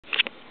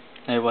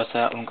Hey, what's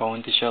up? I'm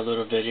going to show a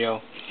little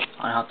video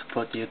on how to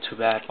put the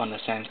YouTube app on the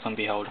Samsung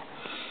Behold.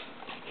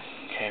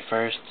 Okay,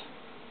 first,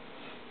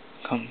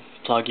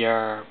 plug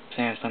your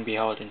Samsung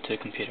Behold into the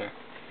computer.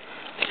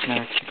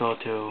 Next, go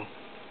to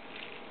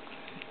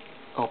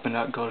go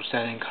to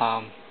settings,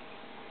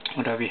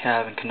 whatever you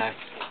have, and connect.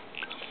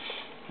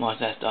 Once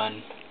that's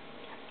done,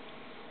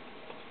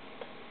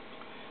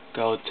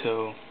 go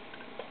to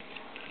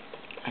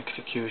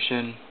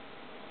execution,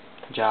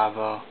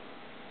 Java,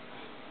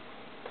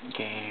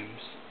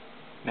 games,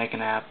 make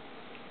an app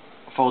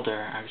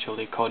folder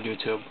actually called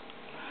YouTube,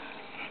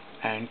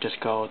 and just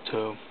go to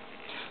the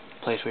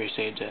place where you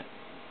saved it.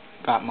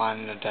 Got mine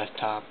in the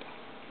desktop,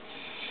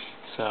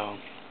 so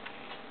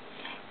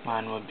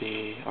mine would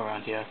be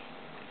around here,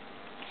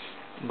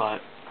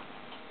 but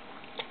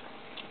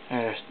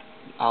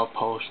I'll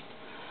post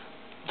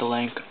the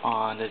link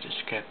on the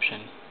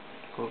description.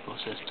 Google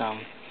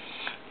system,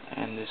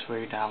 and this is where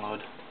you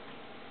download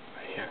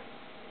right here.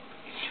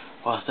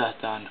 Once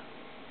that's done,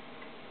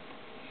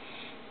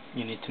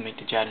 you need to make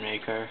the JAD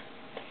maker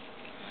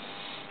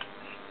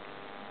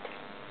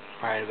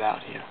right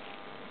about here.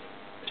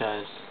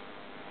 Just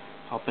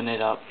open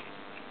it up,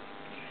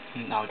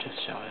 and I'll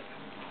just show it.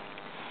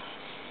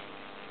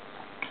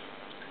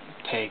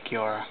 Take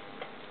your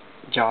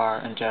jar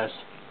and just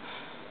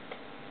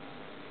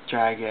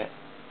drag it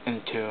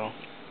into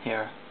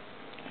here.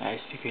 As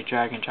you can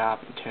drag and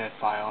drop into a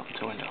file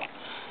into window.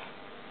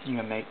 You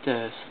can make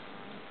this.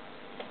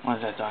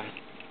 Once that's done,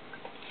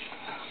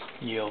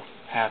 you'll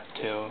have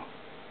to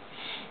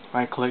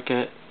right click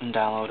it and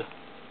download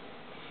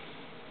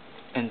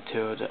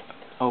into the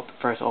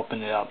first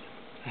open it up.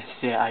 And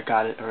see, I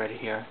got it already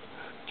here.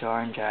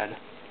 Jar and JAD.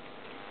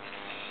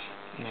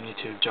 And then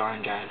YouTube jar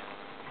and JAD.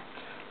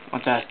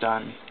 Once that's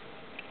done,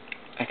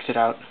 exit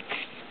out.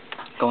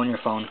 Go on your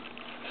phone.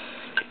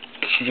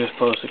 You're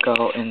supposed to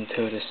go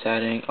into the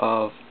setting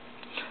of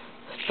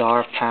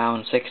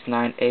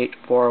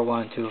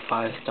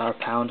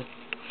 *6984125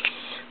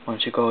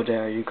 Once you go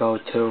there, you go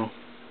to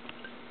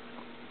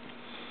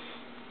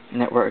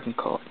network and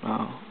call.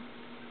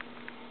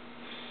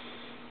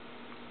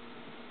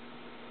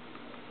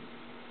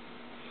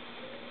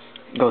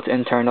 Go to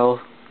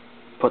internal.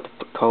 Put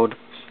the code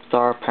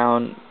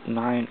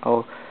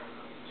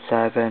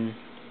 *907.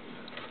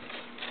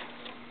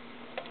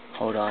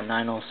 Hold on,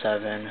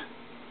 907.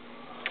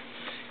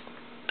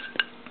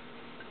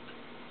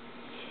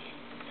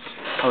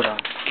 Hold on.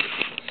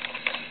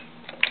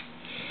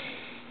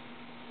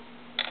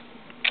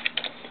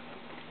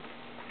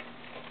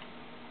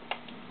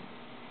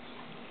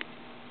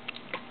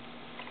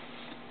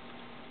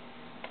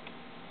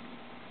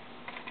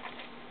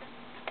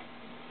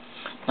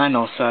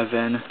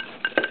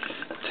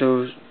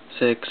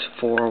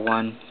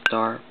 *9072641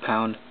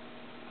 *#.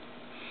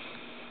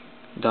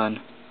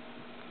 Done.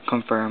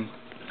 Confirm.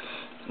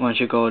 Once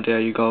you go there,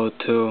 you go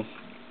to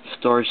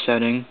storage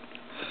setting.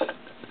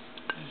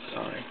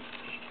 Sorry.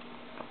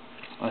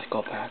 Let's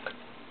go back.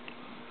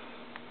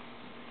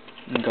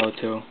 And go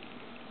to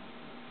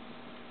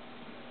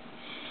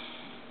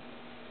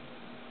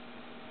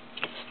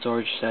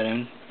storage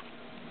setting.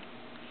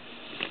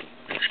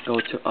 Go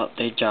to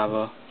update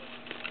Java.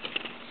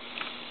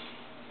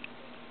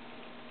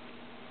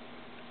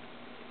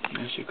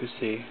 As you can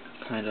see,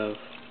 kind of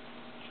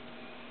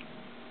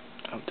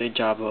update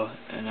Java,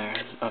 and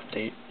there's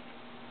update.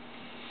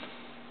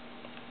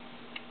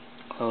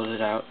 Close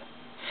it out.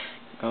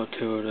 Go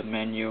to the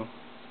menu,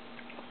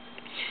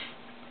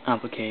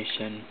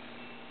 application,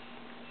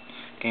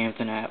 games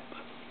and app,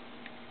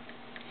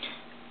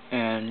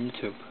 and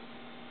YouTube.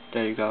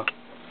 There you go.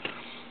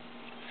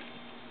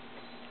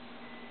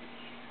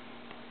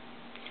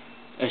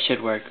 It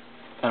should work.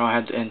 I don't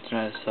have the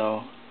internet,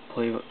 so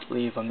please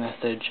leave a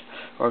message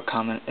or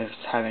comment if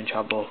it's having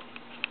trouble.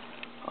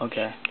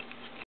 Okay.